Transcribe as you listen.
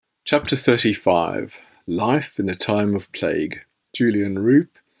Chapter 35 Life in a Time of Plague. Julian Roup,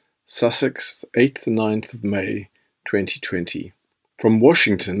 Sussex, 8th and 9th of May, 2020. From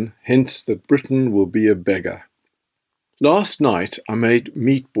Washington, hence that Britain will be a beggar. Last night I made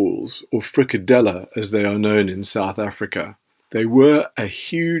meatballs, or fricadella as they are known in South Africa. They were a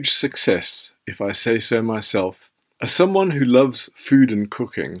huge success, if I say so myself. As someone who loves food and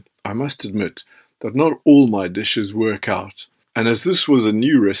cooking, I must admit that not all my dishes work out. And as this was a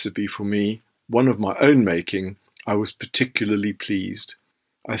new recipe for me, one of my own making, I was particularly pleased.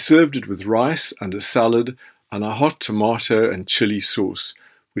 I served it with rice and a salad and a hot tomato and chili sauce,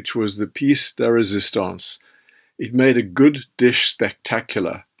 which was the pièce de résistance. It made a good dish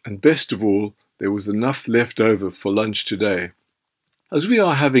spectacular, and best of all, there was enough left over for lunch today. As we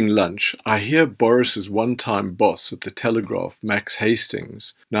are having lunch, I hear Boris's one-time boss at the Telegraph, Max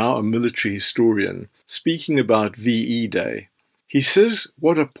Hastings, now a military historian, speaking about VE Day. He says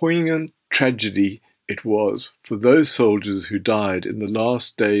what a poignant tragedy it was for those soldiers who died in the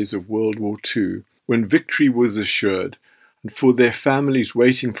last days of World War II, when victory was assured, and for their families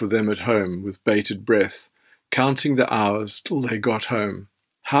waiting for them at home with bated breath, counting the hours till they got home.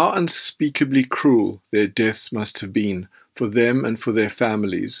 How unspeakably cruel their deaths must have been for them and for their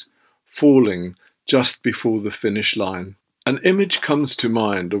families, falling just before the finish line. An image comes to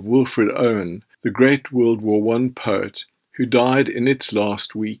mind of Wilfred Owen, the great World War I poet, who died in its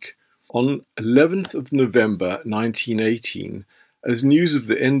last week. On 11th of November 1918, as news of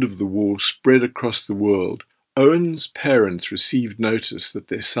the end of the war spread across the world, Owen's parents received notice that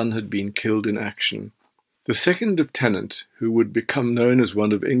their son had been killed in action. The second lieutenant, who would become known as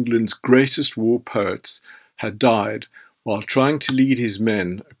one of England's greatest war poets, had died while trying to lead his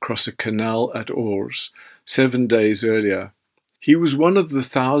men across a canal at Ours 7 days earlier. He was one of the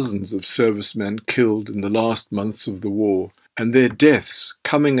thousands of servicemen killed in the last months of the war, and their deaths,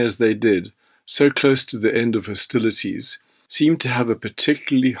 coming as they did, so close to the end of hostilities, seemed to have a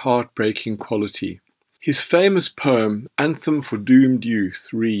particularly heartbreaking quality. His famous poem, Anthem for Doomed Youth,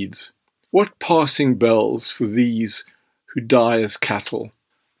 reads, "What passing bells for these who die as cattle?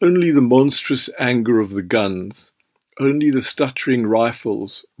 Only the monstrous anger of the guns, only the stuttering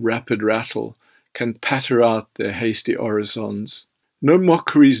rifles' rapid rattle can patter out their hasty orisons. No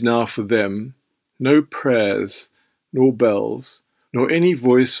mockeries now for them, no prayers, nor bells, nor any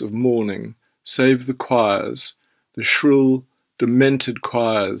voice of mourning, save the choirs, the shrill, demented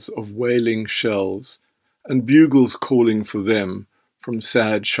choirs of wailing shells, and bugles calling for them from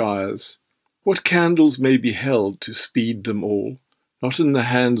sad shires. What candles may be held to speed them all? Not in the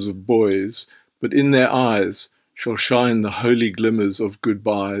hands of boys, but in their eyes shall shine the holy glimmers of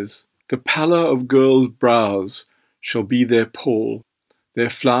goodbyes. The pallor of girls' brows shall be their pall, their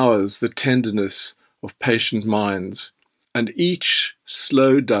flowers the tenderness of patient minds, and each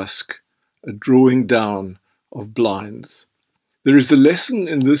slow dusk a drawing down of blinds." There is a lesson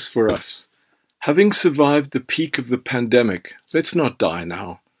in this for us. Having survived the peak of the pandemic, let's not die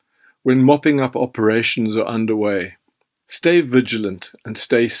now, when mopping up operations are underway. Stay vigilant and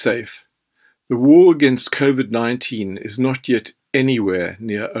stay safe. The war against COVID-19 is not yet anywhere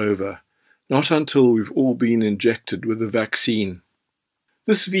near over, not until we've all been injected with a vaccine.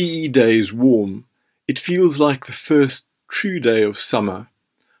 This VE Day is warm. It feels like the first true day of summer.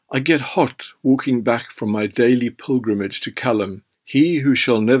 I get hot walking back from my daily pilgrimage to Culham, he who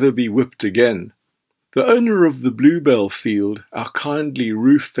shall never be whipped again. The owner of the Bluebell Field, our kindly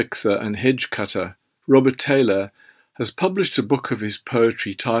roof fixer and hedge cutter, Robert Taylor, has published a book of his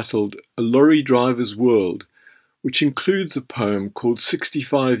poetry titled A Lorry Driver's World, which includes a poem called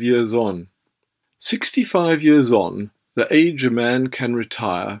 65 Years On. 65 years on, the age a man can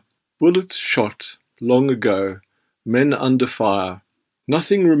retire, bullets shot long ago, men under fire,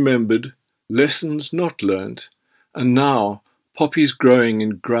 nothing remembered, lessons not learnt, and now poppies growing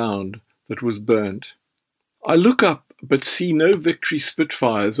in ground that was burnt. I look up but see no victory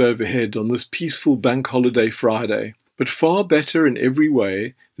Spitfires overhead on this peaceful Bank Holiday Friday, but far better in every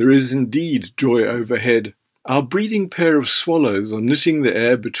way, there is indeed joy overhead. Our breeding pair of swallows are knitting the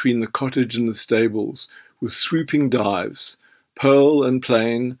air between the cottage and the stables, with swooping dives. Pearl and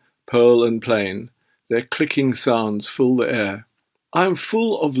plain, their clicking sounds fill the air. I am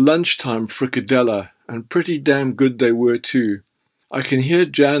full of lunchtime fricadella, and pretty damn good they were too. I can hear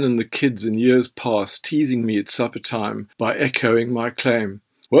Jan and the kids in years past teasing me at supper time by echoing my claim.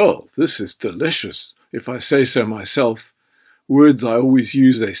 "Well, this is delicious, if I say so myself." Words I always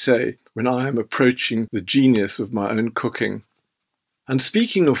use, they say, when I am approaching the genius of my own cooking. And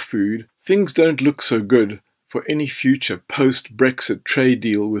speaking of food, things don't look so good for any future post-Brexit trade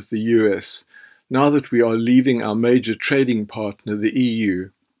deal with the US, now that we are leaving our major trading partner, the EU.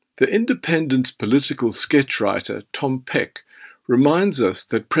 The Independent's political sketch writer Tom Peck reminds us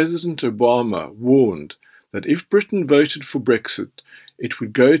that President Obama warned that if Britain voted for Brexit, it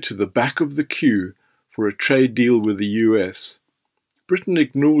would go to the back of the queue for a trade deal with the US. Britain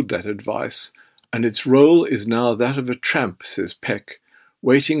ignored that advice, and its role is now that of a tramp, says Peck,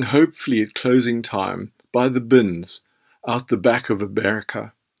 waiting hopefully at closing time by the bins out the back of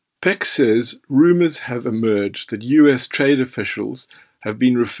America. Peck says rumours have emerged that US trade officials have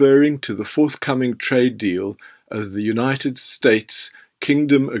been referring to the forthcoming trade deal as the United States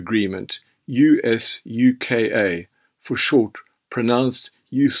Kingdom Agreement, US-UKA, for short, pronounced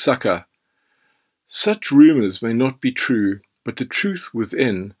 "you sucker." Such rumours may not be true, but the truth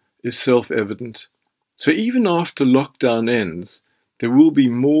within is self-evident. So even after lockdown ends, there will be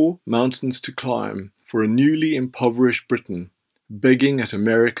more mountains to climb for a newly impoverished Britain, begging at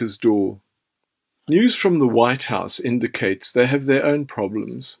America's door. News from the White House indicates they have their own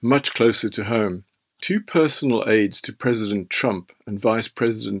problems, much closer to home. 2 personal aides to President Trump and Vice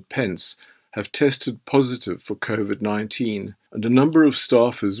President Pence have tested positive for COVID-19, and a number of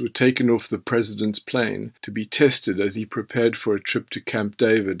staffers were taken off the president's plane to be tested as he prepared for a trip to Camp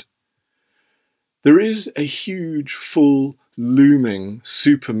David. There is a huge, full, looming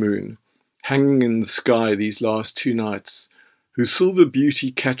supermoon hanging in the sky these last 2 nights, whose silver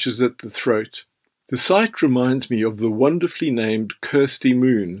beauty catches at the throat. The sight reminds me of the wonderfully named Kirsty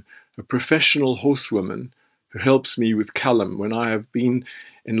Moon, a professional horsewoman who helps me with Callum when I have been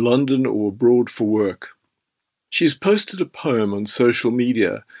in London or abroad for work. She has posted a poem on social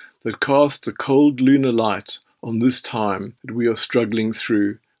media that casts a cold lunar light on this time that we are struggling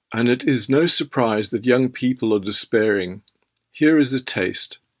through, and it is no surprise that young people are despairing. Here is a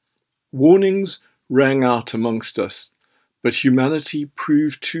taste. Warnings rang out amongst us, but humanity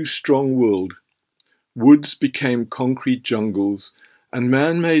proved too strong-willed. Woods became concrete jungles, and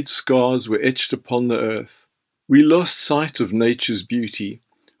man-made scars were etched upon the earth. We lost sight of nature's beauty,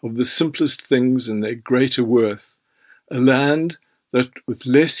 of the simplest things and their greater worth, a land that with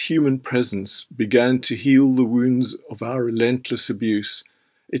less human presence began to heal the wounds of our relentless abuse.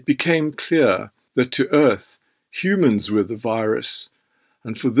 It became clear that to Earth, humans were the virus,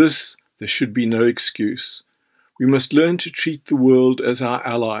 and for this there should be no excuse. We must learn to treat the world as our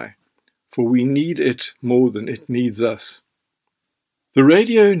ally, for we need it more than it needs us. The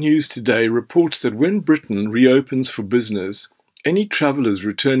radio news today reports that when Britain reopens for business, any travellers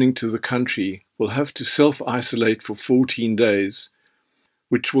returning to the country will have to self-isolate for 14 days,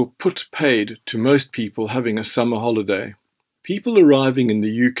 which will put paid to most people having a summer holiday. People arriving in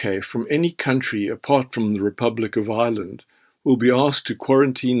the UK from any country apart from the Republic of Ireland will be asked to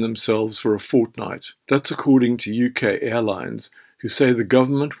quarantine themselves for a fortnight. That's according to UK Airlines, who say the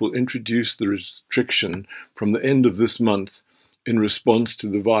government will introduce the restriction from the end of this month in response to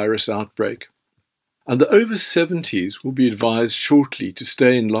the virus outbreak. And the over 70s will be advised shortly to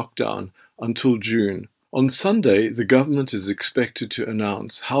stay in lockdown until June. On Sunday, the government is expected to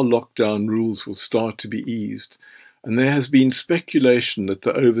announce how lockdown rules will start to be eased, and there has been speculation that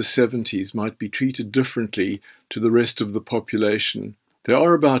the over 70s might be treated differently to the rest of the population. There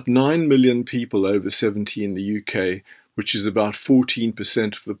are about 9 million people over 70 in the UK, which is about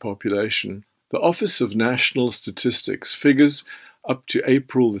 14% of the population. The Office of National Statistics figures up to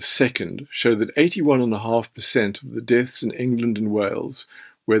April the 2nd show that 81.5% of the deaths in England and Wales,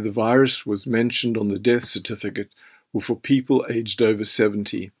 where the virus was mentioned on the death certificate, were for people aged over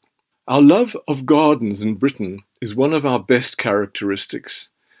 70. Our love of gardens in Britain is one of our best characteristics.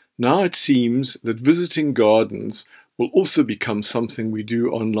 Now it seems that visiting gardens will also become something we do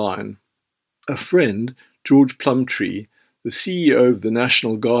online. A friend, George Plumtree, the CEO of the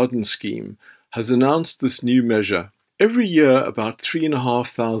National Garden Scheme, has announced this new measure. Every year, about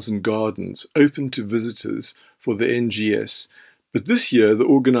 3,500 gardens open to visitors for the NGS, but this year the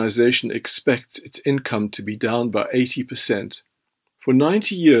organisation expects its income to be down by 80%. For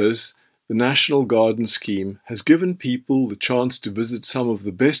 90 years, the National Garden Scheme has given people the chance to visit some of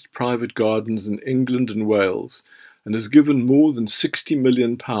the best private gardens in England and Wales, and has given more than £60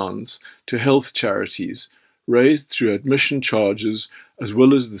 million to health charities, raised through admission charges as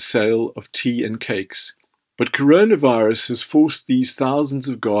well as the sale of tea and cakes. But coronavirus has forced these thousands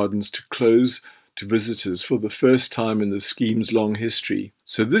of gardens to close to visitors for the first time in the scheme's long history.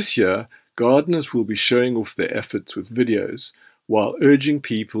 So this year, gardeners will be showing off their efforts with videos, while urging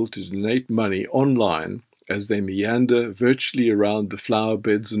people to donate money online as they meander virtually around the flower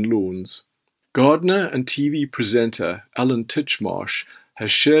beds and lawns. Gardener and TV presenter Alan Titchmarsh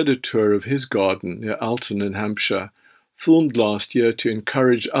has shared a tour of his garden near Alton in Hampshire, filmed last year to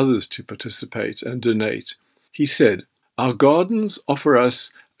encourage others to participate and donate. He said, "Our gardens offer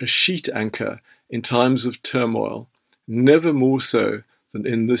us a sheet anchor in times of turmoil, never more so than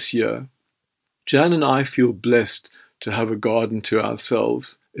in this year. Jan and I feel blessed to have a garden to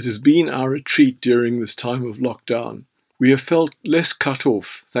ourselves. It has been our retreat during this time of lockdown. We have felt less cut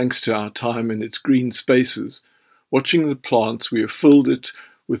off thanks to our time in its green spaces. Watching the plants, we have filled it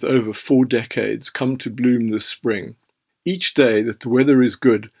with over 4 decades come to bloom this spring. Each day that the weather is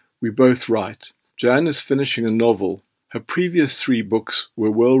good, we both write. Jan is finishing a novel. Her previous 3 books were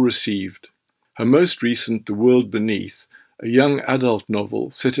well received. Her most recent, The World Beneath, a young adult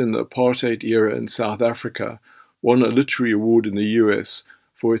novel set in the apartheid era in South Africa, won a literary award in the US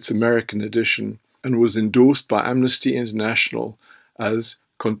for its American edition and was endorsed by Amnesty International as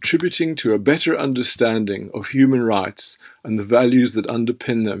contributing to a better understanding of human rights and the values that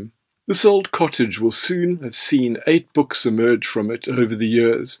underpin them. This old cottage will soon have seen 8 books emerge from it over the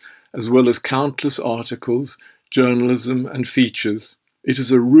years, as well as countless articles, journalism and features. It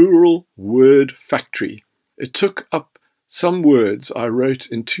is a rural word factory. It took up some words I wrote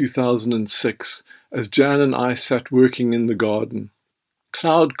in 2006 as Jan and I sat working in the garden.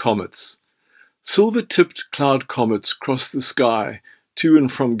 Cloud comets. Silver-tipped cloud comets cross the sky to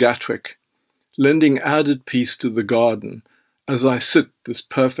and from Gatwick, lending added peace to the garden as I sit this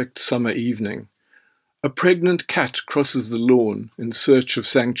perfect summer evening. A pregnant cat crosses the lawn in search of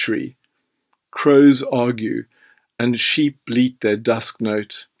sanctuary. Crows argue, and sheep bleat their dusk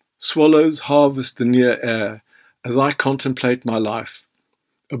note. Swallows harvest the near air as I contemplate my life.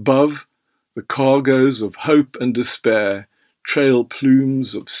 Above, the cargoes of hope and despair trail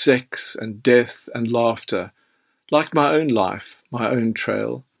plumes of sex and death and laughter, like my own life, my own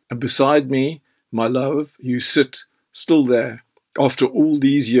trail. And beside me, my love, you sit, still there, after all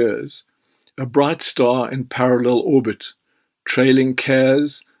these years, a bright star in parallel orbit, trailing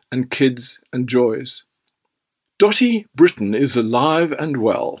cares and kids and joys. Dotty Britain is alive and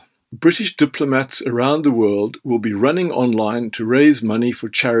well. British diplomats around the world will be running online to raise money for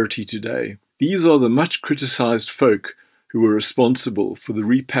charity today. These are the much criticised folk who were responsible for the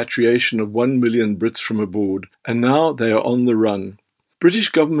repatriation of 1 million Brits from abroad, and now they are on the run. British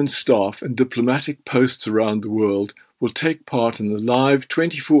government staff and diplomatic posts around the world will take part in the live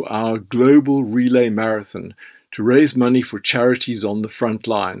 24-hour global relay marathon to raise money for charities on the front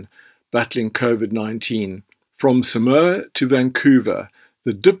line, battling COVID-19. From Samoa to Vancouver,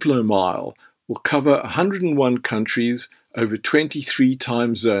 the Diplomile will cover 101 countries over 23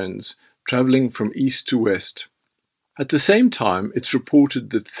 time zones, travelling from east to west. At the same time, it's reported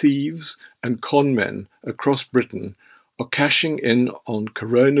that thieves and conmen across Britain are cashing in on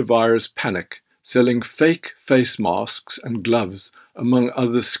coronavirus panic, selling fake face masks and gloves, among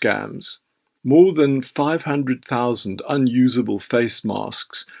other scams. More than 500,000 unusable face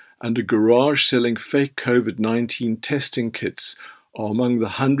masks and a garage selling fake COVID-19 testing kits are among the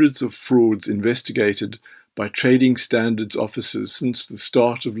hundreds of frauds investigated by trading standards officers since the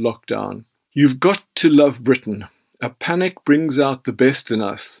start of lockdown. You've got to love Britain. A panic brings out the best in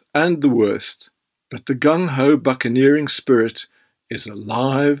us, and the worst, but the gung-ho buccaneering spirit is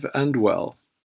alive and well.